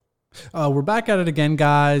We're back at it again,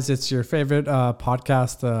 guys. It's your favorite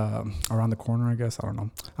podcast around the corner, I guess. I don't know.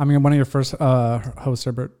 I'm one of your first hosts,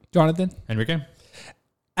 Herbert. Jonathan. Enrique.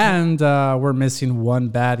 And we're missing one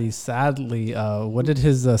baddie, sadly. What did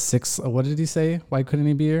his what did he say? Why couldn't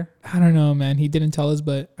he be here? I don't know, man. He didn't tell us,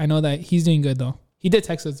 but I know that he's doing good, though. He did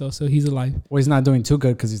text us, though, so he's alive. Well, he's not doing too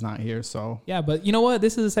good because he's not here, so. Yeah, but you know what?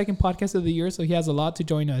 This is the second podcast of the year, so he has a lot to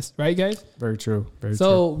join us. Right, guys? Very true. Very true.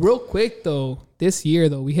 So, real quick, though, this year,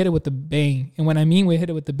 though, we hit it with the bang. And when I mean we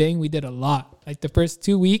hit it with the bang, we did a lot. Like, the first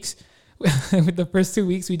 2 weeks,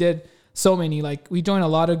 we did so many. Like, we joined a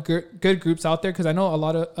lot of good groups out there because I know a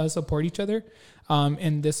lot of us support each other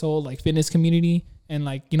in this whole, like, fitness community and,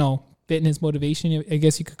 like, you know, fitness motivation, I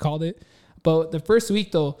guess you could call it. But the first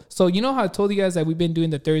week, though, so you know how I told you guys that we've been doing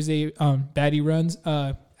the Thursday baddie runs?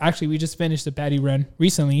 Actually, we just finished the baddie run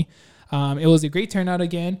recently. It was a great turnout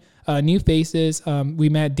again. New faces. We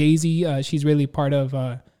met Daisy. She's really part of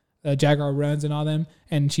Jaguar Runs and all them.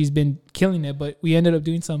 And she's been killing it. But we ended up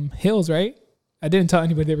doing some hills, right? I didn't tell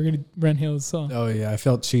anybody they were going to run hills. So. Oh, yeah. I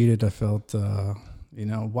felt cheated. I felt... I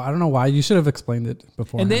don't know why. You should have explained it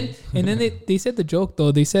before. And then they said the joke,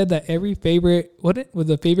 though. They said that every favorite, runner?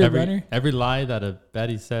 Every lie that a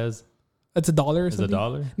baddie says. It's $1 or is something?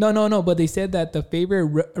 $1? No. But they said that the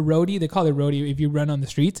favorite roadie, they call it roadie if you run on the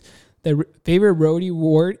streets. The favorite roadie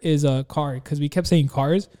reward is a car because we kept saying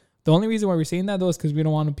cars. The only reason why we're saying that, though, is because we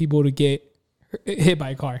don't want people to get hit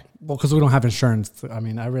by a car. Well, because we don't have insurance. I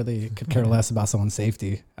mean, I really could care less about someone's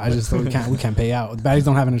safety. I just we can't pay out. The baddies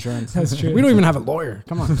don't have an insurance. That's true. We don't even have a lawyer.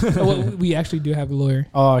 Come on. Well, we actually do have a lawyer.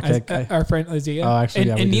 Oh, okay. Our friend Isaiah. Oh,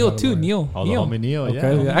 actually, and Neil too. Neil. Oh, the homie Neil.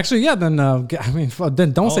 Okay. Yeah. Actually, yeah. Then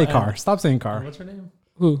then don't say car. Stop saying car. What's her name?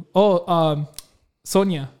 Who? Oh,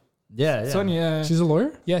 Sonia. Yeah. Sonia. She's a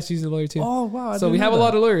lawyer. Yeah, she's a lawyer too. Oh wow. So we have a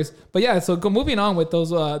lot of lawyers. But yeah, so moving on with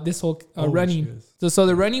those this whole running. So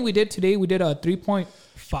the running we did today, we did a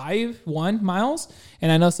 3.51 miles,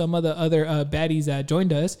 and I know some of the other baddies that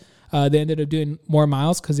joined us, they ended up doing more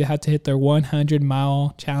miles because they had to hit their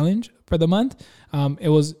 100-mile challenge for the month. It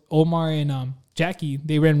was Omar and Jackie.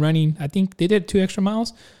 They ran running. I think they did 2 extra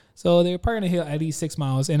miles, so they were probably gonna hit at least 6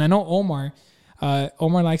 miles. And I know Omar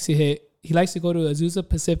likes to hit. He likes to go to Azusa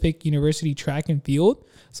Pacific University track and field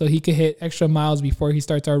so he could hit extra miles before he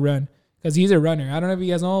starts our run because he's a runner. I don't know if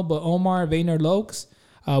you guys know, but Omar Vayner-Lokes,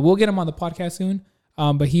 we'll get him on the podcast soon,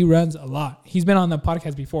 but he runs a lot. He's been on the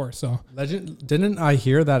podcast before. So Legend. Didn't I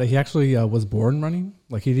hear that he actually was born running?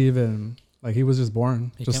 Like he was just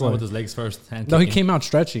born. He just came out with his legs first. No, he came out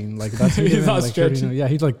stretching. Like that's He's not stretching. Yeah,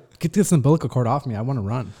 he's like, get this umbilical cord off me. I want to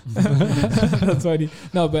run. That's funny.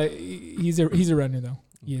 No, but he's a runner though.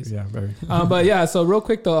 He is. Yeah, very. But yeah, so real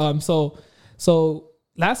quick though, so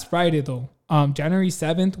last Friday though, January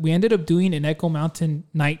 7th, we ended up doing an Echo Mountain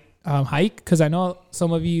night hike because I know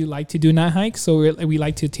some of you like to do night hikes, so we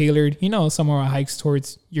like to tailor, some of our hikes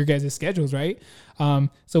towards your guys' schedules, right?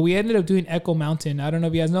 So we ended up doing Echo Mountain. I don't know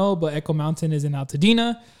if you guys know, but Echo Mountain is in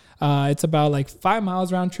Altadena. It's about like 5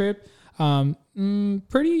 miles round trip.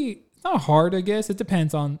 Pretty not hard, I guess. It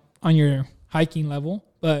depends on your hiking level,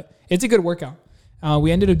 but it's a good workout.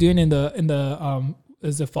 We ended up doing in the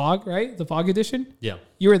is the fog, right? The fog edition. Yeah.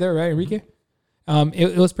 You were there, right, Enrique?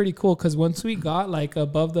 It was pretty cool because once we got like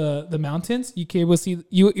above the mountains,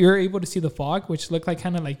 you're able to see the fog, which looked like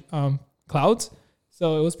kind of like clouds.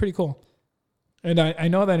 So it was pretty cool. And I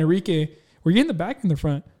know that Enrique, were you in the back or in the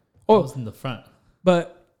front? I was in the front.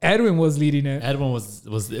 But Edwin was leading it. Edwin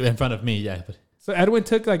was in front of me, yeah. But so Edwin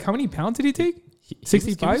took like, how many pounds did he take?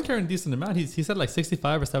 65? He was carrying a decent amount. He said like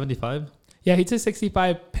 65 or 75. Yeah, he took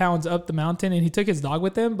 65 pounds up the mountain, and he took his dog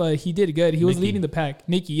with him, but he did good. He was leading the pack.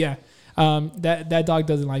 Nikki, yeah. That dog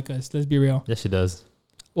doesn't like us. Let's be real. Yes, she does.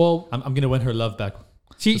 Well, I'm gonna win her love back.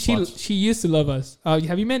 She used to love us.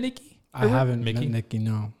 Have you met Nikki? I haven't Mickey? met Nikki.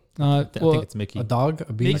 No. I think it's Mickey. A dog?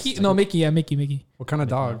 A beast? Mickey? No, Mickey. Yeah, Mickey. What kind of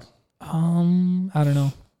dog? I don't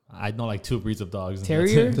know. I know like 2 breeds of dogs.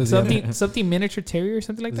 Terrier? Something miniature terrier or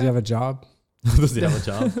something like Does that? he have a job? Does he have a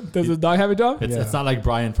job? Does the dog have a job? It's not like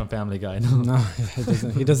Brian from Family Guy. No,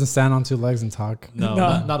 he doesn't stand on 2 legs and talk. No.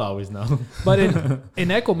 Not always, no. But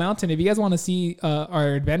in Echo Mountain, if you guys want to see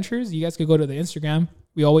our adventures, you guys could go to the Instagram.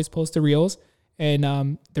 We always post the reels, and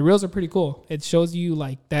the reels are pretty cool. It shows you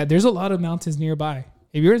like that there's a lot of mountains nearby.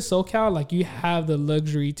 If you're in SoCal, like you have the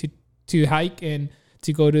luxury to hike and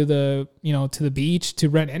to go to the to the beach, to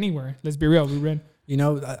run anywhere. Let's be real, we run.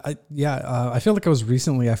 I feel like it was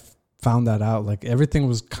recently I found that out. Like everything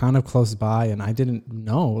was kind of close by, and I didn't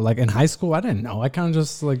know. Like in high school, I didn't know. I kind of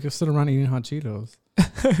just stood around eating hot Cheetos.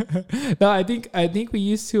 No, I think we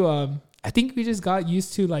used to. I think we just got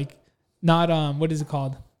used to like not what is it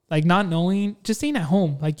called? like not knowing, just staying at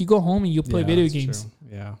home. Like you go home and you play video that's games, true.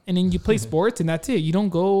 Yeah. and then you play sports, and that's it. You don't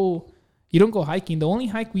go hiking. The only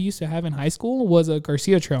hike we used to have in high school was a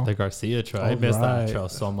Garcia Trail. The Garcia Trail. I Oh, miss right. that trail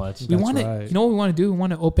so much. We That's want right. to, you know what we want to do? We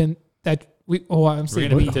want to open that. I'm We're saying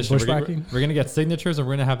gonna we. petition. bushwhacking? We're gonna get signatures, and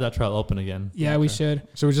we're gonna have that trail open again. Yeah, we should.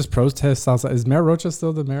 Should we just protest outside? Is Mayor Rocha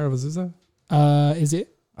still the mayor of Azusa? Is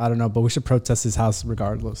it? I don't know, but we should protest his house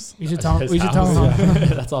regardless. We should tell. His We should tell house. him.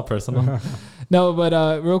 That's all personal. No, but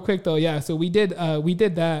real quick though, yeah. So we did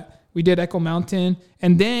that. We did Echo Mountain,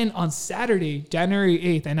 and then on Saturday, January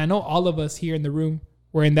 8th, and I know all of us here in the room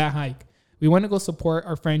were in that hike. We want to go support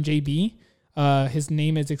our friend JB. His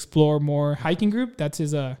name is Explore More Hiking Group. That's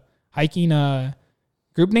his hiking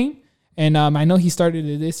group name, and I know he started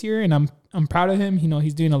it this year, and I'm proud of him. You know,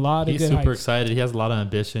 he's doing a lot of He's good super hikes. excited. He has a lot of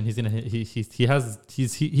ambition. He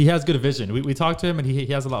has good vision. We talked to him, and he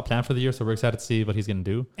has a lot planned for the year. So we're excited to see what he's gonna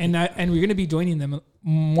do. And we're gonna be joining them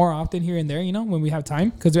more often here and there. You know, when we have time,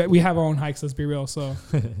 because we have our own hikes. Let's be real. So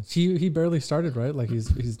He barely started, right? Like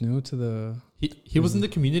he's new to the. He was in the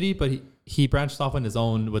community, but he branched off on his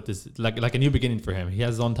own with this like a new beginning for him. He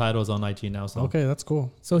has his own title, his own IG now. So Okay, that's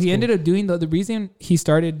cool. So he ended up doing the reason he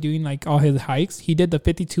started doing like all his hikes, he did the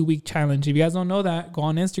 52-week challenge. If you guys don't know that, go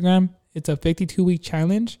on Instagram. It's a 52-week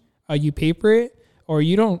challenge. You pay for it, or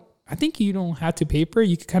you don't. I think you don't have to pay for it.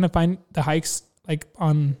 You can kind of find the hikes like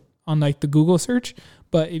on like the Google search.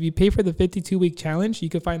 But if you pay for the 52-week challenge, you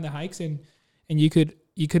could find the hikes and you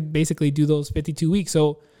could basically do those 52 weeks.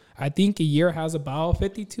 So I think a year has about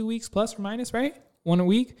 52 weeks plus or minus, right? One a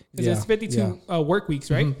week, because Yeah, it's 52 work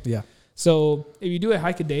weeks, right? Mhm, yeah. So if you do a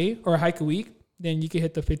hike a day or a hike a week, then you can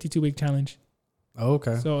hit the 52-week challenge. Oh,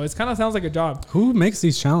 okay. So it kind of sounds like a job. Who makes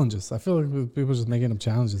these challenges? I feel like people just making up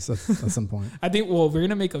challenges at some point. I think, well, we're going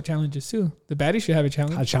to make up challenges too. The baddies should have a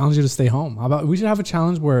challenge. I challenge you to stay home. How about we should have a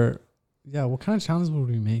challenge where, yeah, what kind of challenge would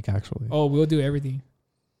we make actually? Oh, we'll do everything.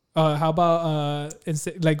 How about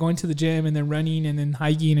instead, like going to the gym and then running and then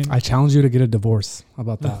hiking? And I challenge you to get a divorce. How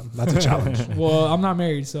about that? That's a challenge. well, I'm not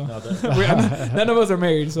married, so No, none of us are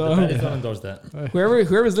married. So I don't endorse that.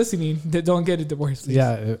 whoever's listening, don't get a divorce. Please.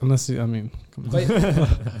 Yeah, unless you, I mean, come on.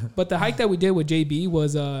 But the hike that we did with JB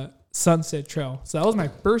was Sunset Trail. So that was my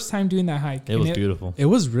first time doing that hike. It was beautiful. It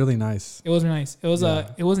was really nice. It was nice. It was Yeah.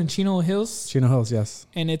 it was in Chino Hills, Chino Hills, yes.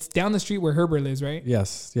 and it's down the street where Herbert lives, right?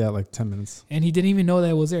 Yes. Yeah, like 10 minutes. And he didn't even know that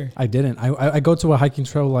it was there. I didn't. I go to a hiking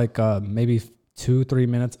trail like maybe 2-3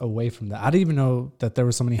 minutes away from that. I didn't even know that there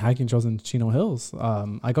were so many hiking trails in Chino Hills.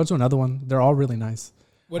 I go to another one. They're all really nice.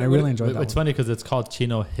 I really enjoyed that It's one. funny because it's called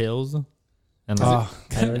Chino Hills, and Oh,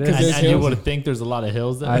 there it Because is. there's and you hills. would think there's a lot of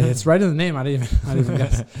hills there. It's right in the name. I didn't even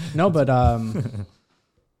guess. No, but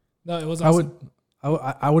No, it was I awesome.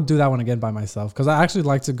 I would do that one again by myself because I actually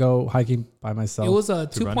like to go hiking by myself. It was run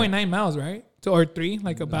 2.9 miles, right? Or 3,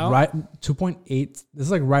 like about. right 2.8. This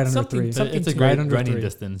is like right under Something- 3. something It's a to- great right under running 3.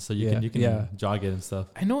 distance, so you Yeah, can yeah. jog it and stuff.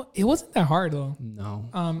 I know it wasn't that hard though. No.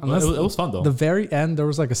 Unless, It was fun though. The very end there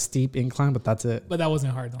was like a steep incline, but that's it. but that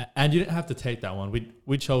wasn't hard though. And you didn't have to take that one.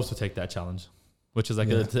 We chose to take that challenge, which is like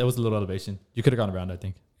Yeah. it was a little elevation. You could have gone around, I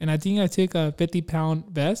think. And I think I took a 50-pound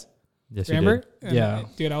vest. Yes, Remember? you did. And Yeah.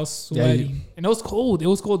 dude, I was Yeah, sweating, and it was cold. It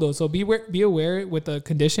was cold though. So be aware with the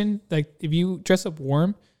condition. Like if you dress up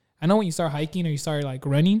warm, I know when you start hiking or you start like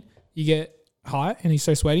running, you get hot and you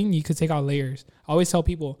start sweating. You could take out layers. I always tell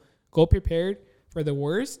people go prepared for the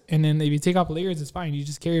worst, and then if you take off layers, it's fine. You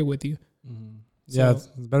just carry it with you. Yeah,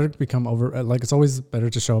 So- it's better to become over. Like it's always better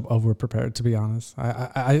to show up over prepared. To be honest,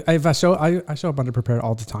 I show up under prepared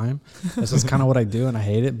all the time. That's just kind of what I do, and I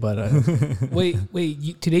hate it. But Wait,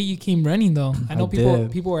 today you came running though. I know I people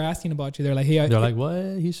did. people were asking about you. They're like, hey, They're like,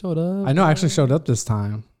 what? He showed up. I know I actually showed up this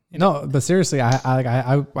time. No, but seriously,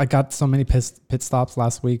 I got so many pit stops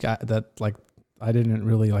last week that like I didn't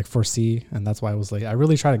really like foresee, and that's why I was late. I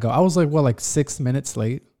really tried to go. I was like 6 minutes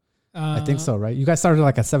late. I think so, right? You guys started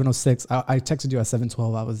like at 7:06. I texted you at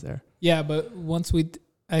 7:12. I was there. Yeah, but once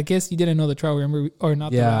I guess you didn't know the trail, remember, or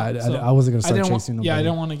not? Yeah, the route, so I wasn't gonna start didn't chasing nobody. Yeah, I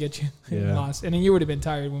don't want to get you Yeah. lost, and then you would have been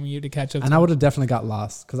tired when we had to catch up. And I would have definitely got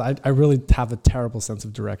lost because I really have a terrible sense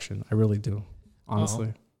of direction. I really do,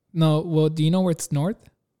 honestly. No, well, do you know where it's north?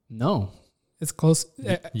 No. It's close.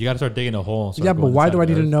 You got to start digging a hole. Yeah, but why do I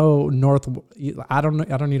need to know north? I don't know.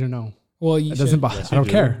 I don't need to know. Well, you It should. doesn't bother. Yes, I you don't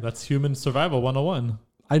do. care. That's human survival 101.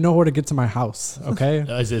 I know where to get to my house. Okay.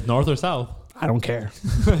 Is it north or south? I don't care.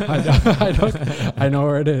 I know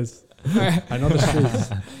where it is. I know the streets.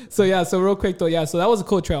 So yeah, so real quick though, yeah, so that was a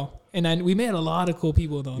cool trail, and then we met a lot of cool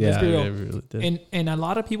people though. Let's be real. really did. And a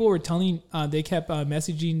lot of people were telling, they kept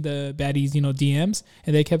messaging the baddies, DMs,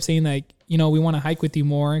 and they kept saying like, we want to hike with you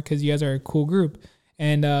more because you guys are a cool group.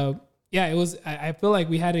 And yeah, it was. I feel like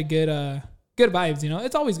we had a good vibes. You know,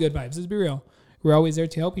 it's always good vibes. Let's be real. We're always there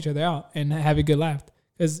to help each other out and have a good laugh.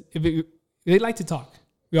 Because they like to talk.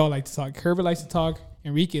 We all like to talk. Herbert likes to talk.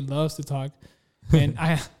 Enrique loves to talk. And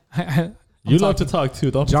you love to talk too.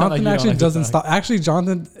 Don't pretend Jonathan like you actually don't like doesn't to talk. stop. Actually,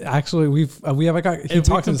 Jonathan. Actually, we have like he If we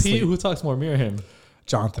talks in his compete, sleep. who talks more, me or him?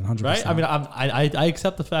 Jonathan, 100%. Right? I mean, I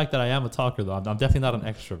accept the fact that I am a talker though. I'm definitely not an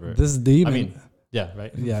extrovert. This demon. I mean, yeah,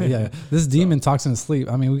 right. yeah. This demon talks in his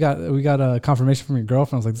sleep. I mean, we got a confirmation from your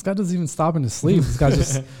girlfriend. I was like, this guy doesn't even stop in his sleep. This guy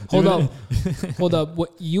just hold up.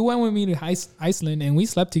 What you went with me to Iceland and we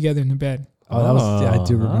slept together in the bed. Oh, that was I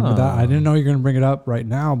do remember that. I didn't know you were gonna bring it up right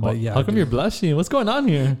now, but yeah. How come you're blushing? What's going on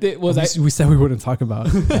here? We said we wouldn't talk about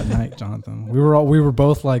it that night, Jonathan. We were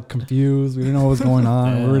both like confused. We didn't know what was going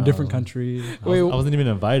on. We were in a different country. I wasn't even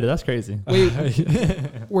invited. That's crazy. Wait,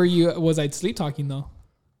 was I sleep talking though?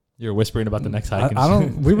 You're whispering about the next hike.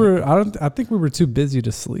 I think we were too busy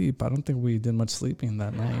to sleep. I don't think we did much sleeping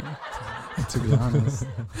that night. To be honest,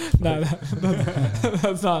 no,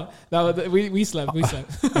 that's not. We slept. We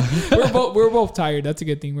slept. we're both tired. That's a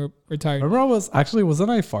good thing. We're tired. Remember, wasn't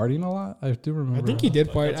I farting a lot? I do remember. I think you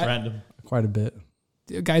did fart. That's random. Quite a bit.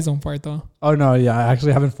 Guys don't fart though. Oh no, yeah, I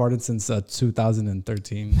actually haven't farted since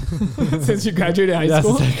 2013. Since you graduated high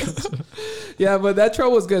school. Yeah, but that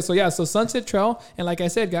trail was good. So yeah, so Sunset Trail, and like I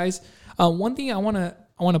said, guys, one thing I want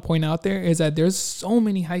to point out there is that there's so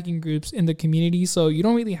many hiking groups in the community, so you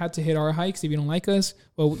don't really have to hit our hikes if you don't like us.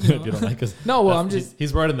 Well, if you don't like us, no. Well,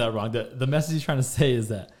 he's wording that wrong. The message he's trying to say is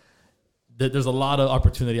that there's a lot of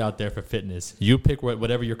opportunity out there for fitness. You pick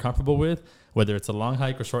whatever you're comfortable with, whether it's a long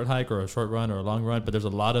hike or short hike or a short run or a long run. But there's a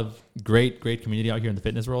lot of great community out here in the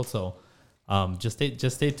fitness world. So just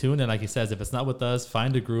stay tuned. And like he says, if it's not with us,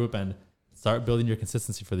 find a group and start building your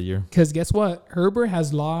consistency for the year. Because guess what? Herbert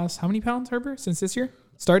has lost how many pounds, Herbert, since this year?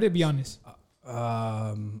 Started, be honest.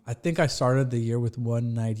 I think I started the year with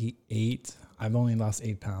 198. I've only lost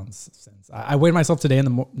 8 pounds since. I weighed myself today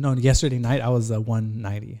yesterday night I was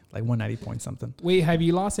 190, like 190 point something. Wait, have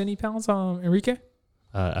you lost any pounds, Enrique?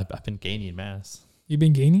 I've been gaining mass. You've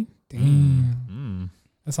been gaining? Damn.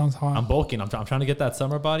 That sounds hard. I'm bulking. I'm trying to get that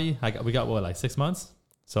summer body. We got what, like 6 months?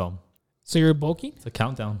 So you're bulking? It's a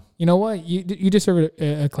countdown. You know what? You deserve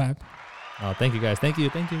a clap. Oh, thank you guys. Thank you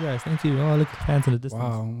guys. Thank you. Oh, look at the fans in the distance.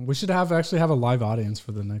 Wow. We should actually have a live audience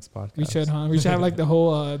for the next podcast. We should, huh? We should have like the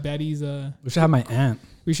whole baddies. We should have my aunt.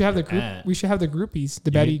 We should have the group. We should have the groupies, the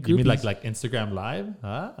baddie groupies. You mean like Instagram Live?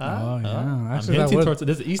 Yeah.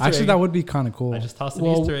 Actually, that would be kind of cool. I just tossed an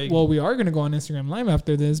Easter egg. Well, we are gonna go on Instagram Live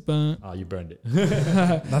after this, but you burned it.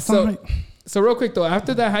 That's not right. So real quick though,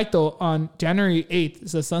 after that hike though, on January 8th,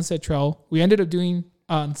 it's a Sunset Trail. We ended up doing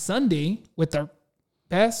on Sunday with our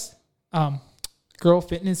best girl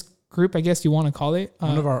fitness group, I guess you want to call it.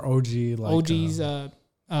 One of our OGs. She's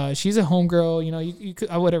a homegirl. You know, you could,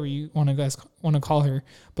 whatever you want to call her,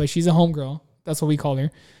 but she's a homegirl. That's what we call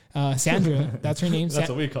her. Sandra, that's her name. That's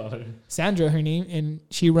what we call her. Sandra, her name, and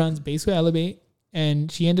she runs Base with Elevate.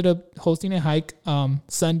 And she ended up hosting a hike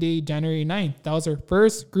Sunday, January 9th. That was her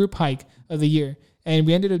first group hike of the year. And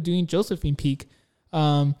we ended up doing Josephine Peak.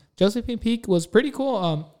 Josephine Peak was pretty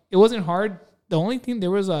cool. It wasn't hard. The only thing,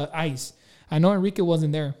 there was ice. I know Enrique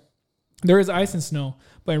wasn't there. There was ice and snow,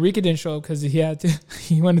 but Enrique didn't show up because he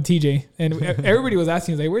went to TJ. And everybody was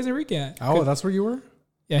asking, like, where's Enrique at? Oh, that's where you were?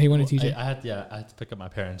 Yeah, he went to TJ. I had to pick up my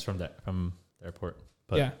parents from the airport.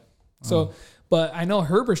 But yeah. So, but I know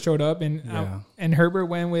Herbert showed up, and Herbert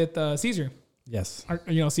went with Caesar. Yes.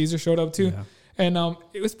 Caesar showed up too. Yeah. And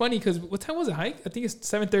it was funny because what time was the hike? I think it's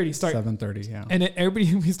 7:30 start. 7:30, yeah. And then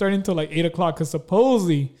everybody we started until like 8 o'clock because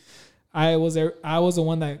supposedly I was there. I was the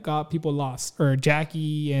one that got people lost, or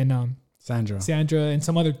Jackie and Sandra and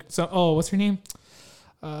some other. What's her name?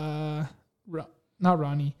 Not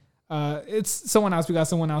Ronnie. It's someone else. We got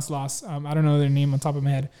someone else lost. I don't know their name on top of my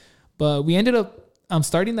head, but we ended up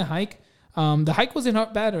starting the hike. The hike wasn't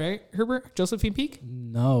not bad, right, Herbert? Josephine Peak?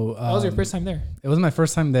 No. That was your first time there. It was my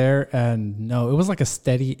first time there, and no, it was like a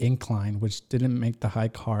steady incline, which didn't make the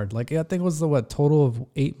hike hard. Like, I think it was the total of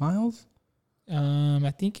 8 miles?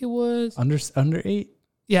 I think it was under 8.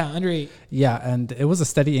 Yeah, under 8. Yeah, and it was a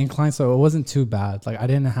steady incline, so it wasn't too bad. Like, I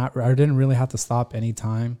didn't really have to stop any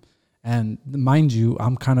time. And mind you,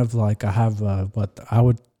 I'm kind of like, I have what I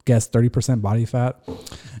would guess 30% body fat,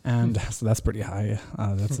 and so that's pretty high.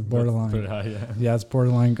 That's borderline. Pretty high, yeah. Yeah, it's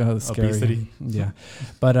borderline scary. Obesity. Yeah,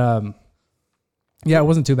 but yeah, it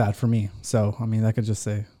wasn't too bad for me. So I mean, I could just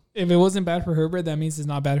say, if it wasn't bad for Herbert, that means it's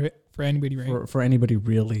not bad for anybody, right? For anybody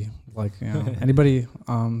really, like, anybody.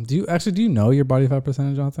 Do you know your body fat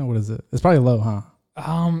percentage, Jonathan? What is it? It's probably low, huh?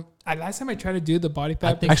 Last time I tried to do the body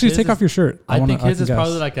fat. think Actually, his take is- off your shirt. I think his can is guess.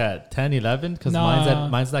 probably like at 10, 11 because Nah.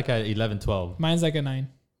 mine's like at 11, 12. Mine's like a 9.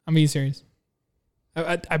 I'm being serious.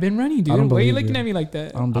 I've been running, dude. I don't Why are you believe looking you. at me like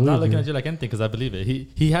that? I don't I'm believe not looking you. at you like anything because I believe it.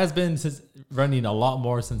 He has been since running a lot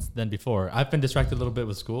more since than before. I've been distracted a little bit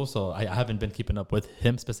with school, so I haven't been keeping up with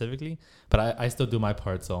him specifically. But I still do my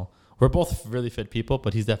part. So we're both really fit people,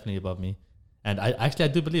 but he's definitely above me. And I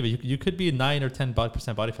do believe it. You could be 9 or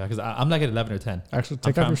 10% body fat because I'm like at 11 or 10. Actually, I'm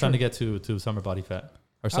take off your trying to shirt. get to summer body fat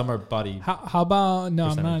or summer body. How about no? I'm not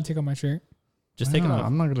Percentage. gonna take off my shirt. Just take it off.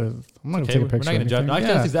 I'm not gonna Okay, take a we're picture. not gonna of judge. anything.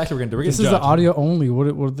 Actually, that's exactly what we're gonna do. This is the judge. audio only. What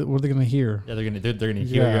are they gonna hear? Yeah, they're gonna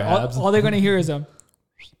hear Yeah. your abs. All they're gonna hear is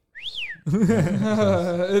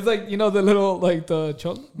it's like the little like the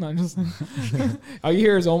no, I'm just all you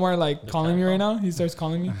hear is Omar like calling me right now. He starts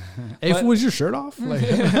calling me. Hey, What? was your shirt off? Like,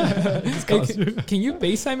 Hey, can you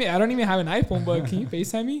FaceTime me? I don't even have an iPhone, but can you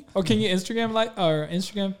FaceTime me? Or can you Instagram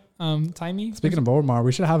time me? speaking of Omar,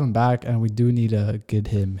 we should have him back, and we do need to get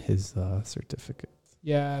him his certificate.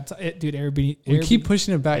 Yeah, dude, everybody. We keep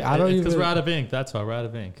pushing it back. I don't because even. we're out of ink. That's why we're out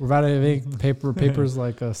of ink. We're about to make papers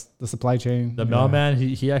like the supply chain. The mailman,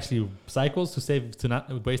 he actually cycles to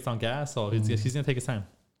not waste on gas, so he's gonna take his time.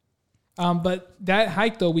 But that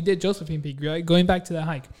hike though, we did Josephine Peak, right? Going back to that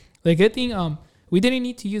hike, the good thing, we didn't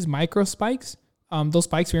need to use micro spikes. Those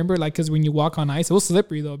spikes, remember, like, because when you walk on ice, it was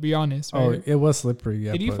slippery though. Be honest. Right? Oh, it was slippery.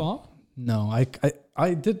 Yeah. Did you but fall? No,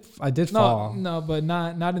 I did fall. No, but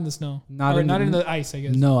not in the snow. Not Or in not the- in the ice, I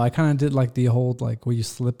guess. No, I kind of did like the whole like where you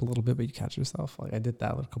slip a little bit, but you catch yourself. Like I did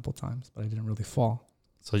that a couple times, but I didn't really fall.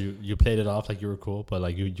 So you played it off like you were cool, but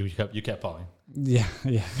like you kept falling. Yeah,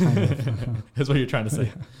 kind of. That's what you're trying to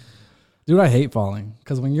say. Dude, I hate falling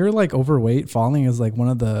because when you're like overweight, falling is like one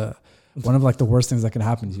of like the worst things that can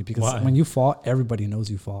happen to you because Why? when you fall, everybody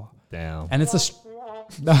knows you fall, Damn. and it's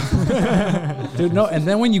dude, no. And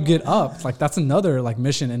then when you get up, like that's another like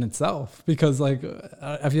mission in itself because like,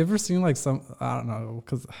 have you ever seen like I don't know,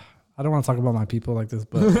 because I don't want to talk about my people like this,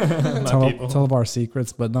 but tell of our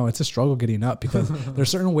secrets. But no, it's a struggle getting up because there's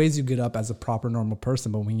certain ways you get up as a proper normal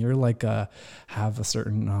person, but when you're like have a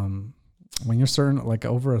certain when you're certain like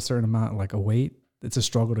over a certain amount like a weight, it's a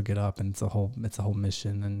struggle to get up, and it's a whole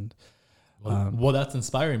mission. And Well, that's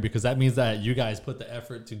inspiring because that means that you guys put the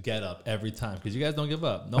effort to get up every time because you guys don't give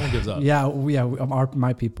up. No one gives up.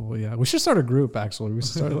 my people. Yeah, we should start a group. Actually, we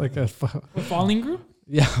should start like a falling group.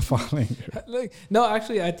 Yeah, falling. Like no,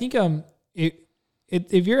 actually, I think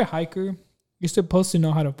if you're a hiker, you're supposed to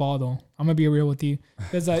know how to fall. Though I'm gonna be real with you,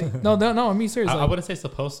 because no, I mean serious. I wouldn't say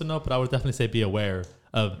supposed to know, but I would definitely say be aware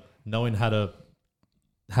of knowing how to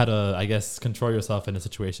I guess control yourself in a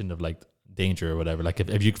situation of like danger or whatever. Like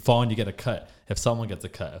if you fall and you get a cut, if someone gets a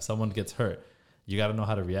cut, if someone gets hurt, you got to know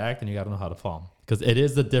how to react and you got to know how to fall, because it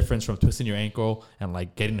is the difference from twisting your ankle and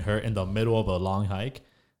like getting hurt in the middle of a long hike.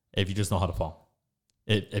 If you just know how to fall,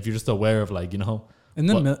 if you're just aware of like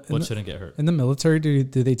what shouldn't get hurt. In the military, do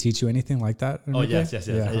they teach you anything like that? Oh yes.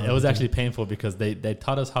 Yeah. It was actually painful because they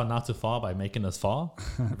taught us how not to fall by making us fall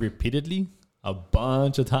repeatedly a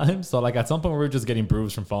bunch of times. So like at some point we were just getting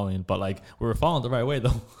bruised from falling, but like we were falling the right way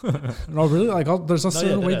though. No, really? Like there's a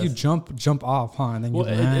certain way is. you jump off, huh? And then you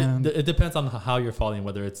land. It depends on how you're falling.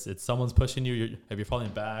 Whether it's someone's pushing you, if you're falling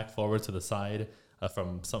back, forward, to the side,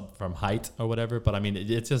 from height or whatever. But I mean,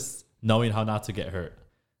 it's just knowing how not to get hurt.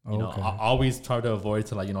 You know, always try to avoid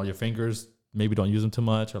to like your fingers. Maybe don't use them too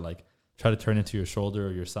much, or like try to turn into your shoulder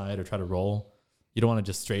or your side, or try to roll. You don't want to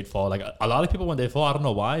just straight fall. Like a lot of people when they fall, I don't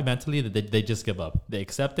know why, mentally they just give up. They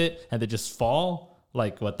accept it and they just fall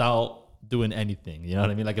like without doing anything. You know what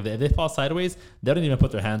I mean? Like if they fall sideways, they don't even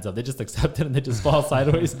put their hands up. They just accept it and they just fall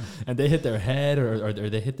sideways and they hit their head or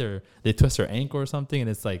they twist their ankle or something, and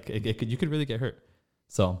it's like you could really get hurt.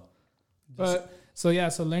 So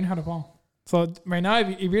learn how to fall. So right now,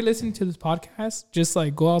 if you're listening to this podcast, just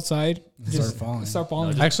like go outside, Start falling. Start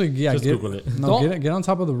falling. No, Actually, yeah, just Google it. Get on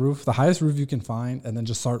top of the roof, the highest roof you can find, and then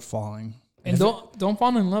just start falling. And don't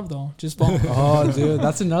fall in love though. Just fall. Oh, dude,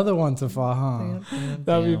 that's another one to fall, huh?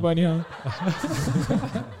 That'd be funny, huh?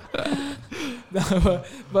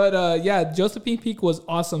 But Josephine Peak was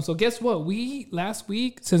awesome. So guess what? We last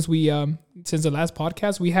week, since the last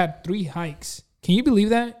podcast, we had 3 hikes. Can you believe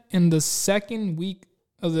that? In the second week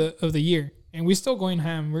of the year, and we're still going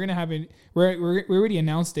ham. We're gonna have it. We already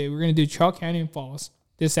announced it. We're gonna do Chalk Canyon Falls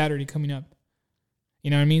this Saturday coming up.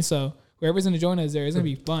 You know what I mean? So whoever's gonna join us there, it's gonna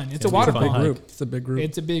be fun. It's a water fun park hike. group. It's a big group.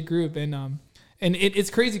 It's a big group, and it's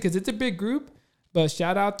crazy because it's a big group. But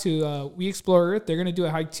shout out to We Explore Earth. They're gonna do a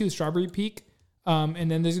hike too, Strawberry Peak,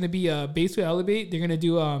 and then there's gonna be a Base to Elevate. They're gonna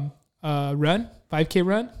do a run, 5K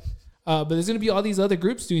run. But there's gonna be all these other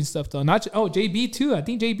groups doing stuff though. Not JB too. I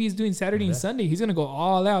think JB is doing Saturday and Sunday. He's gonna go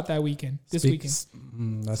all out that weekend. This weekend.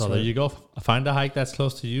 That's So right. there you go. Find a hike that's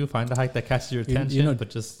close to you. Find a hike that catches your attention. But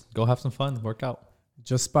just go have some fun. Work out.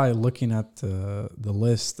 Just by looking at the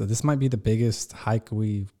list, this might be the biggest hike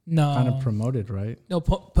we've kind of promoted, right? No,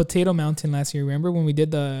 Potato Mountain last year. Remember when we did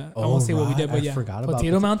the? I won't say what we did, but yeah, forgot about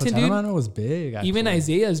Potato Mountain, Potato dude. Mountain was big. Actually. Even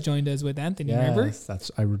Isaiah's joined us with Anthony. Remember?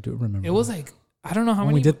 That's I do remember. It was like I don't know how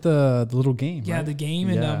when many. we did the little game. Yeah, right? the game,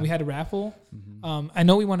 and we had a raffle. Mm-hmm. I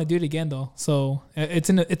know we want to do it again though, so it's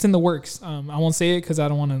in the works. I won't say it because I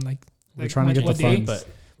don't want to We're trying to get the funds. But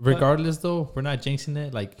regardless, though, we're not jinxing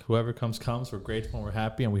it. Like whoever comes. We're grateful and we're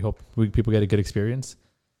happy, and we hope people get a good experience.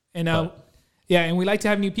 And and we like to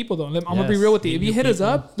have new people though. I'm gonna be real with you. If you hit us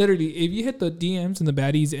up, literally, if you hit the DMs and the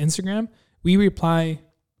baddies Instagram, we reply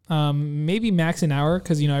maybe max an hour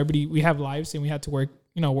because everybody we have lives and we have to work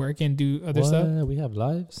and do other stuff. We have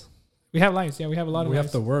lives. We have lives. Yeah, we have a lot of. We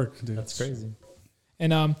lives. have to work, dude. That's crazy.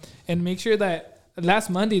 And make sure that last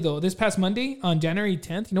Monday though, this past Monday on January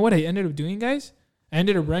 10th, you know what I ended up doing, guys? I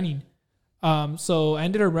ended up running. So I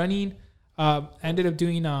ended up running. I ended up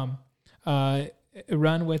doing a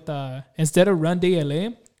run with instead of Run Day LA,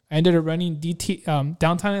 I ended up running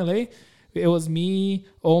downtown LA. It was me,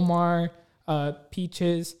 Omar,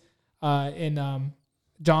 Peaches, and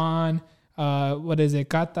John. What is it?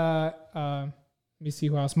 Kata. Let me see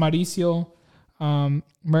who else. Mauricio,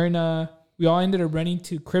 Myrna. We all ended up running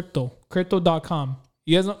to crypto.com.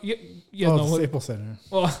 You guys know? You guys know what? Staples Center.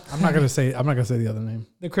 Well, I'm not gonna say the other name.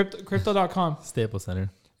 The crypto.com. Staples Center.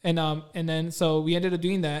 And then so we ended up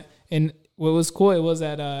doing that. And what was cool, it was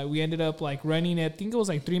that we ended up like running. I think it was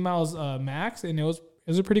like 3 miles max, and it was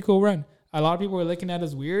a pretty cool run. A lot of people were looking at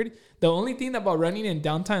us weird. The only thing about running in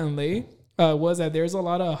downtown LA was that there's a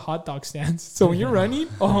lot of hot dog stands. So when you're running,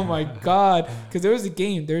 oh my god, because there was a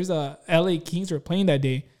game. There's a LA Kings were playing that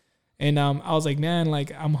day. And I was like, man,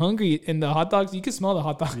 like I'm hungry. And the hot dogs, you can smell the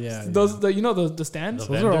hot dogs. Yeah, those, the stands.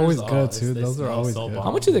 Those are always good too. Those are always good. How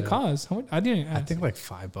much did it cost? How much? I didn't ask. I think like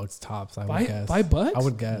 $5 tops. I would guess. $5? I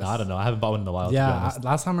would guess. No, I don't know. I haven't bought one in a while. Yeah,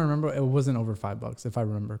 last time I remember, it wasn't over $5 if I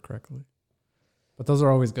remember correctly. But those are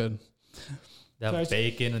always good. They have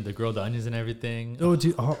bacon and the grilled onions and everything. Oh,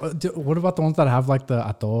 what about the ones that have like the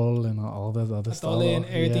atol and all this other stuff? Atol and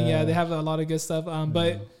everything. Yeah, they have a lot of good stuff.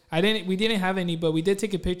 But we didn't have any, but we did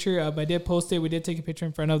take a picture. I did post it. We did take a picture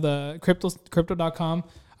in front of the crypto.com.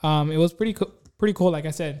 It was pretty cool, like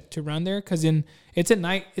I said, to run there because it's at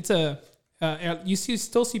night. It's you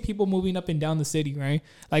still see people moving up and down the city, right?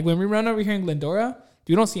 Like when we run over here in Glendora,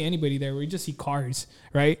 we don't see anybody there. We just see cars,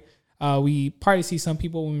 right? We probably see some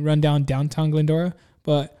people when we run downtown Glendora,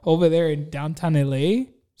 but over there in downtown LA,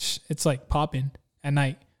 it's like popping at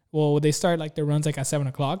night. Well, they start like their runs like at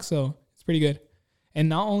 7:00, so it's pretty good. And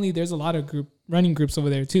not only there's a lot of running groups over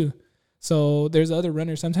there too. So there's other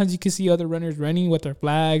runners. Sometimes you can see other runners running with their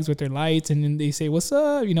flags, with their lights, and then they say, "What's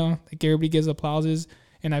up?" Like everybody gives applauses,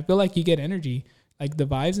 and I feel like you get energy, like the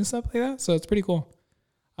vibes and stuff like that. So it's pretty cool.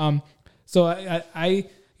 So I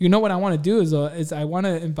what I want to do is I want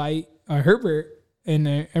to invite Herbert and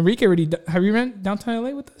Enrique. Have you run downtown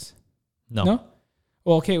LA with us? No.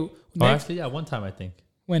 Well, okay. Actually, yeah, one time I think.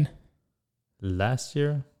 When? Last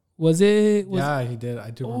year. Was it? Yeah, he did.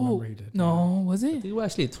 I do remember he did. No, was it?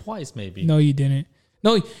 Actually, twice maybe. No, you didn't.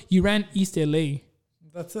 No, you ran East LA.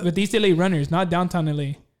 That's it. With East LA runners, not downtown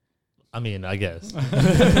LA. I mean, I guess.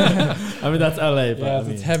 I mean, that's LA. But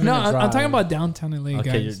it's heaven. No, I'm talking about downtown LA,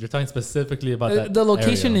 okay, guys. you're talking specifically about that the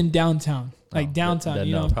location area. in downtown, like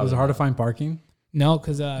downtown. Was it hard to find parking? No,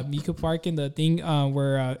 because you could park in the thing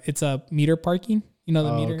where it's a meter parking.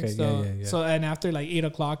 The meter. Okay. So, yeah. So and after like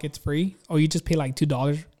 8:00, it's free, or you just pay like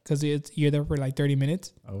 $2 because you're there for like 30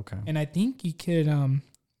 minutes. Okay. And I think you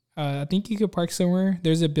could park somewhere.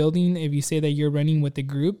 There's a building. If you say that you're running with the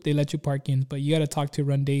group, they let you park in, but you got to talk to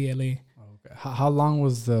Run Day LA. Okay. How long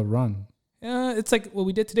was the run? It's like what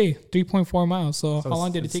we did today, 3.4 miles. So how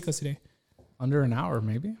long did it take us today? Under an hour,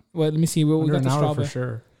 maybe. Well, let me see. We got the Strava for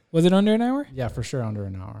sure. Was it under an hour? Yeah, for sure, under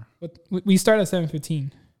an hour. But we start at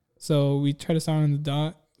 7:15, so we try to start on the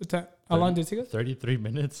dot. What's that? How long did it take us? 33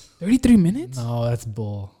 minutes. 33 minutes? No, that's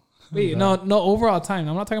bull. Wait, no, overall time.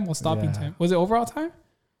 I'm not talking about stopping time. Was it overall time?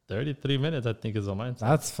 33 minutes, I think, is on mine.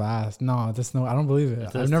 That's fast. No, I don't believe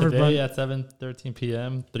it. I've never run at 7:13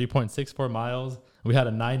 p.m. 3.64 miles. We had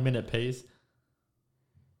a 9-minute pace.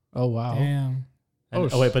 Oh wow! Damn.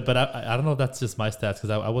 Wait, but I don't know if that's just my stats because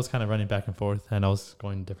I was kind of running back and forth and I was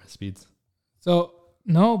going different speeds. So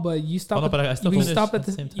no, but you stopped. Oh, no, but I still stopped at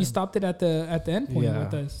the same time. You stopped it at the end point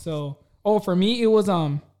with us. So for me it was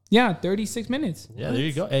 36 minutes. Yeah, there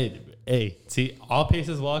you go. Hey, Hey, see, all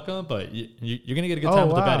paces welcome, but you're gonna get a good time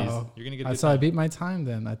with the baddies. You're gonna get a good So time. I beat my time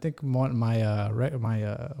then. I think what what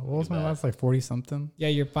was my last, like 40 something? Yeah,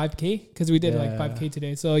 you're 5K because we did like 5K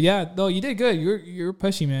today. So yeah, no, you did good. You're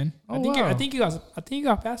pushing, man. Oh, I think you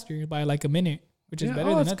got faster by like a minute, which is better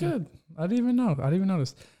than that's nothing. good. I didn't even know. I didn't even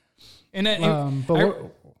notice. And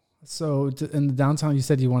So in the downtown, you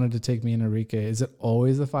said you wanted to take me and Enrique. Is it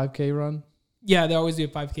always a 5K run? yeah, they always do a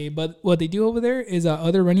 5K. But what they do over there is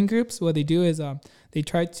other running groups. What they do is they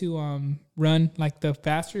try to run like the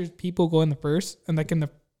faster people go in the first, and like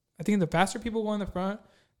I think the faster people go in the front.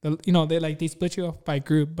 They split you off by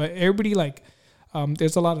group, but everybody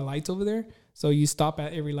there's a lot of lights over there, so you stop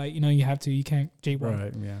at every light. You can't jaywalk.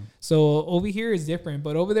 Right. Yeah. So over here is different,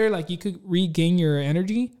 but over there you could regain your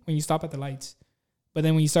energy when you stop at the lights, but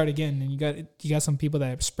then when you start again, then you got some people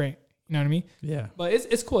that sprint. You know what I mean? Yeah. But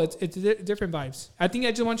it's cool. It's different vibes. I think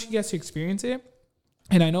I just want you guys to experience it.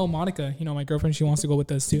 And I know Monica, my girlfriend, she wants to go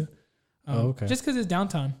with us too. Okay. Just because it's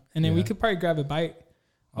downtown, and then we could probably grab a bite.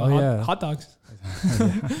 Hot dogs.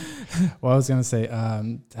 Well, I was gonna say,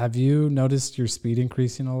 have you noticed your speed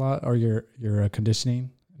increasing a lot, or your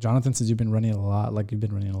conditioning? Jonathan says you've been running a lot. Like you've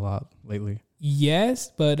been running a lot lately.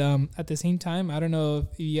 Yes, but at the same time, I don't know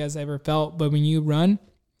if you guys ever felt, but when you run,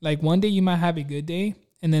 like one day you might have a good day,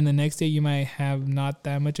 and then the next day you might have not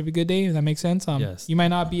that much of a good day. Does that make sense? Yes. You might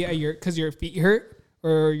not be at because your feet hurt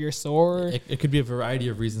or you're sore. It could be a variety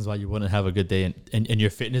of reasons why you wouldn't have a good day in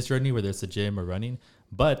your fitness journey, whether it's a gym or running.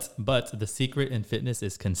 But the secret in fitness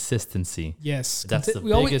is consistency. Yes. That's the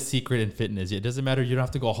biggest secret in fitness. It doesn't matter. You don't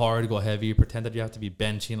have to go hard, go heavy, pretend that you have to be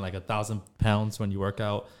benching like 1,000 pounds when you work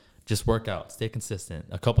out. Just work out. Stay consistent.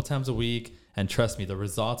 A couple times a week. And trust me, the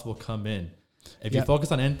results will come in. If you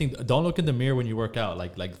focus on anything, don't look in the mirror when you work out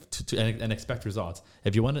and expect results.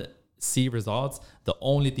 If you want to see results, the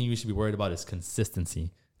only thing you should be worried about is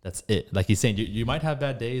consistency. That's it. Like he's saying, you might have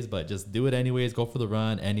bad days, but just do it anyways. Go for the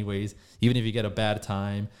run anyways. Even if you get a bad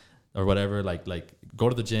time or whatever, like go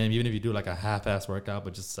to the gym. Even if you do like a half-ass workout,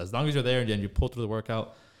 but just as long as you're there and you pull through the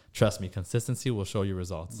workout, trust me, consistency will show you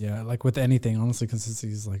results. Yeah, like with anything, honestly,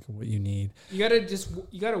 consistency is like what you need. You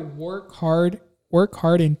gotta work hard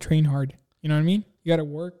and train hard. You know what I mean? You gotta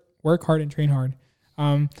work hard and train hard.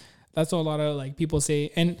 That's what a lot of like people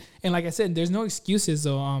say. And like I said, there's no excuses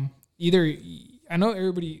though. Either I know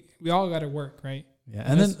we all gotta work, right? Yeah,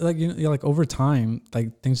 and then like like over time,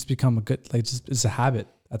 like things just become a good it's a habit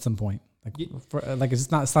at some point. Like it's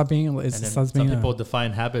not stop being. Some people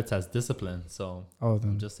define habits as discipline. So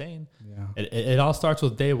I'm just saying, it all starts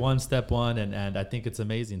with day one, step one, and I think it's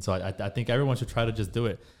amazing. So I think everyone should try to just do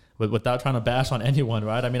it. Without trying to bash on anyone,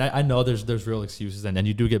 right? I mean, I know there's real excuses, and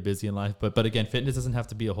you do get busy in life, but again, fitness doesn't have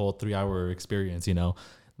to be a whole 3-hour experience,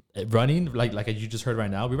 Running, like you just heard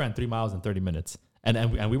right now, we ran 3 miles in 30 minutes,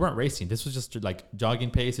 and we weren't racing. This was just like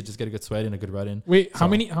jogging pace to just get a good sweat and a good run in. Wait, how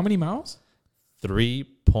many miles?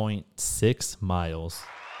 3.6 miles.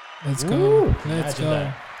 Let's go. Let's go.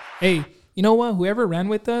 That. Hey, you know what? Whoever ran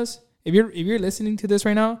with us, if you're listening to this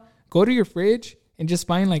right now, go to your fridge and just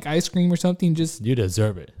find like ice cream or something. You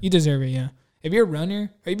deserve it. You deserve it, yeah. If you're a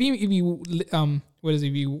runner, or if you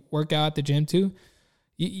work out at the gym too,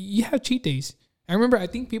 you have cheat days. I remember, I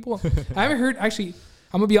think people, I haven't heard, actually,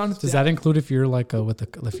 I'm gonna be honest. Does that include if you're like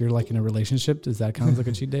if you're like in a relationship? Does that count as like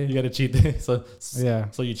a cheat day? You got a cheat day. So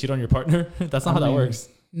you cheat on your partner? That's not how that works.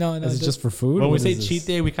 No. Is it just for food? When we say cheat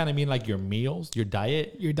day, we kind of mean like your meals, your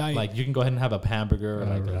diet. Like you can go ahead and have a hamburger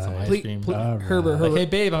or some ice cream. Herbert. Like, hey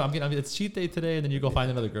babe, it's cheat day today, and then you go find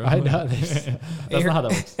another girl. I know this. That's not how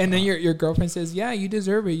that works. And then your girlfriend says, "Yeah, you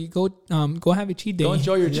deserve it. You go have a cheat day. Go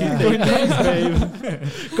enjoy your cheat day, babe.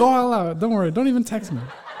 Go all out. Don't worry. Don't even text me."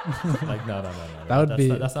 Like no.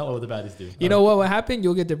 That's not what the baddies do. You know what happen?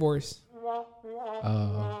 You'll get divorced.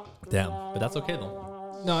 Damn, but that's okay though.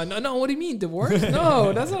 No. What do you mean, divorce?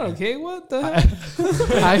 No, that's not okay. What the heck?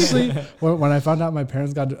 Actually, when I found out my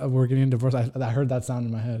parents were getting divorced, I heard that sound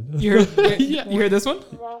in my head. You heard this one?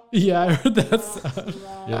 Yeah, I heard that sound.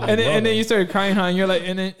 Like, and then you started crying, huh? And you're like,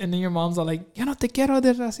 and then your mom's all like, "Ya no te quiero,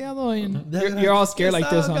 desgraciado." And you're all scared like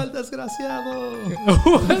this, huh?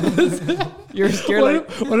 You're scared.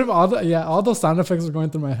 What if all those sound effects were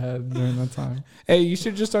going through my head during that time? Hey, you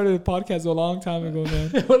should just started a podcast a long time ago,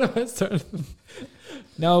 man. What if I started?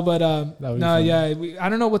 No, but I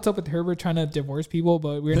don't know what's up with Herbert trying to divorce people,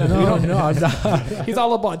 but we're not. No. He's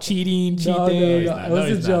all about cheating, cheat day. No. It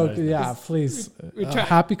was a joke. Yeah, please. A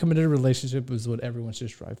happy committed relationship is what everyone should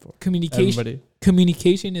strive for.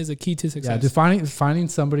 Communication is a key to success. Yeah, finding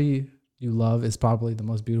somebody you love is probably the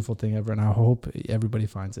most beautiful thing ever, and I hope everybody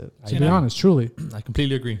finds it. To be I- honest, truly, I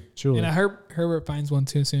completely agree. truly. And I hope Herbert finds one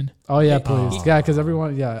too soon. Oh yeah, Hey, please, yeah, because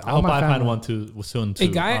everyone, yeah. I all hope my I find family- one too soon too. A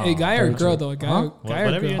guy or very girl true. though. A guy, Huh? guy or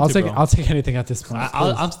Whatever girl. you I'll take bro. I'll take anything at this point.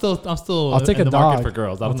 please. I'm still. I'll take in a the market dog. for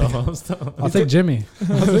girls. I I'll don't know. I'm still- I'll take Jimmy.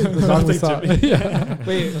 The dog we saw. Yeah.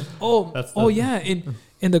 Wait. Oh. That's Oh the- yeah.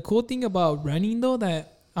 And the cool thing about running though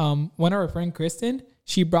that one of our friend Kristen,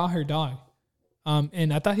 she brought her dog.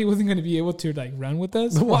 And I thought he wasn't gonna be able to like run with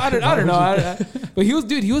us. Well, I don't know. But he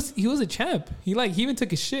was a champ. He even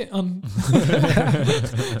took his shit.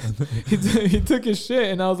 He took his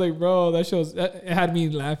shit, and I was like, bro, it had me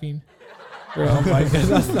laughing. Bro, Oh my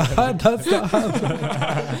god, that's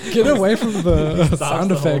not. Get away from the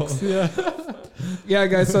sound the effects. Yeah. yeah,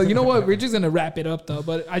 guys. So you know what? We're just gonna wrap it up though.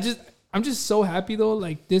 But I'm just so happy though.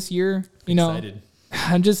 Like this year, you know. Excited.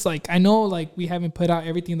 I'm just like, I know like we haven't put out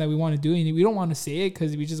everything that we want to do, and we don't want to say it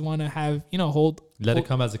because we just want to have, Let it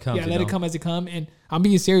come as it comes. Yeah, let it come as it come. And I'm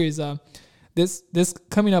being serious. This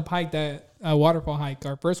coming up hike, that waterfall hike,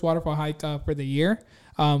 our first waterfall hike for the year.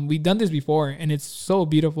 We've done this before, and it's so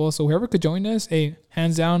beautiful. So whoever could join us, hey,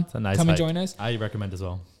 hands down, It's a nice come hike. and join us. I recommend as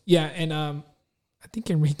well. Yeah, and I think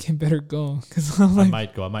Enrique better go because I'm I like,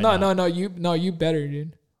 might go. I might. not. you better,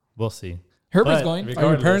 dude. We'll see. Herbert's But going. Are your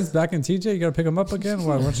regardless- parents back in TJ? You gotta pick them up again.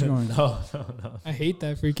 Why aren't you going? No. I hate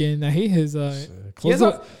that freaking. I hate his. Close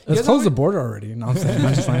guys let's close the always- border already. No, I'm saying.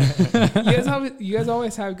 I'm just like, you guys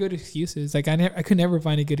always have good excuses. Like I could never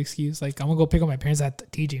find a good excuse. Like I'm gonna go pick up my parents at the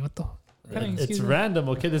TJ. What the? kind of It's excuse me? random,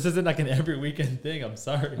 okay? This isn't like an every weekend thing. I'm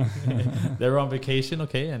sorry. They were on vacation,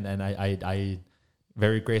 okay? And I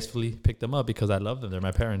very gracefully picked them up because I love them. They're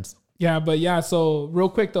my parents. Yeah, but yeah. So real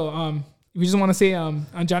quick though, we just want to say on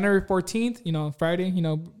January 14th, Friday,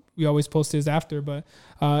 we always post this after, but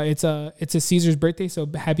it's a Caesar's birthday, so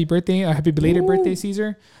happy birthday, happy belated birthday,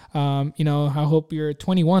 Caesar. I hope you're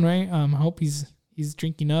 21, right? I hope he's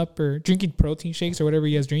drinking up or drinking protein shakes or whatever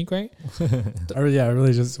he has drink, right? yeah,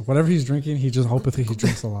 really just whatever he's drinking, he just hopefully he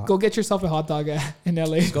drinks a lot. Go get yourself a hot dog in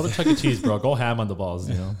LA. Go to Chuck E. Cheese, bro. Go ham on the balls,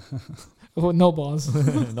 Oh, no balls.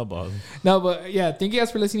 No balls. No, but yeah, thank you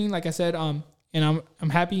guys for listening. Like I said, and I'm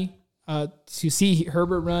happy to see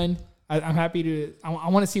Herbert run. I'm happy to. I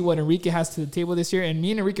want to see what Enrique has to the table this year, and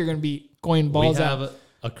me and Enrique are going to be going balls We out. have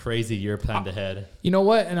a crazy year planned ahead. You know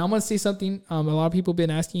what? And I'm going to say something. A lot of people have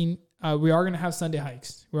been asking. We are going to have Sunday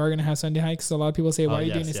hikes. A lot of people say, "Why are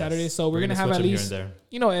you doing it Saturday?" So we're going to have switch at them least, here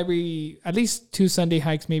and at least 2 Sunday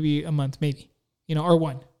hikes, maybe a month, or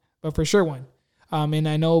one, but for sure one. And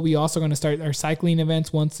I know we also going to start our cycling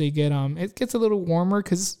events once they get it gets a little warmer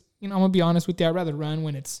because I'm gonna be honest with you, I'd rather run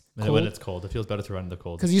when it's cold. When it's cold, it feels better to run in the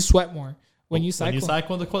cold. Because you sweat more when you cycle. When you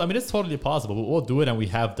cycle in the cold, I mean, it's totally possible. We'll do it, and we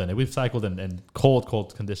have done it. We've cycled in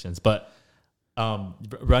cold conditions, but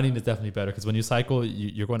running is definitely better because when you cycle,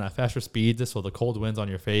 you're going at faster speeds, so the cold wind's on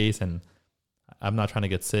your face, and I'm not trying to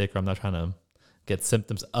get sick, or I'm not trying to get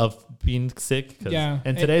symptoms of being sick. Yeah.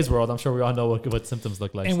 In today's world, I'm sure we all know what symptoms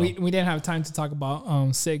look like. And so. we didn't have time to talk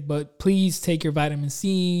about sick, but please take your vitamin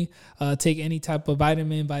C, take any type of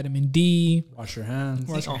vitamin D, Wash your hands.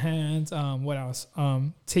 wash your hands. What else?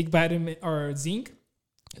 Take vitamin or zinc.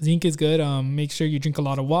 Zinc is good. Make sure you drink a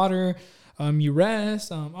lot of water. You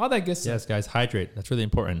rest. All that good stuff. Yes, guys, hydrate. That's really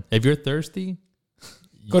important. If you're thirsty,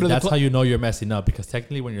 Go to the that's club. how you know you're messing up, because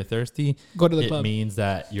technically when you're thirsty, Go to the it club. means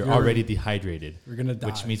that you're You're- already dehydrated, You're gonna die.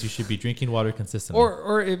 which means you should be drinking water consistently.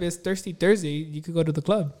 Or if it's Thirsty Thursday, you could go to the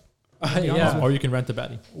club. be honest yeah, with Or you can rent a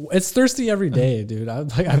baddie. it's thirsty every day, dude.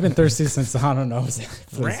 I've been thirsty since I don't know.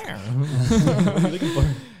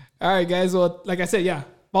 All right, guys. Well, like I said, yeah,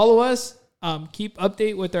 follow us. Keep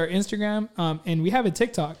update with our Instagram, and we have a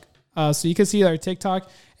TikTok, so you can see our TikTok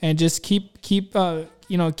and just keep the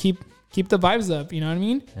vibes up. You know what I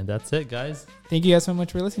mean? And that's it, guys. Thank you guys so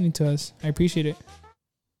much for listening to us. I appreciate it.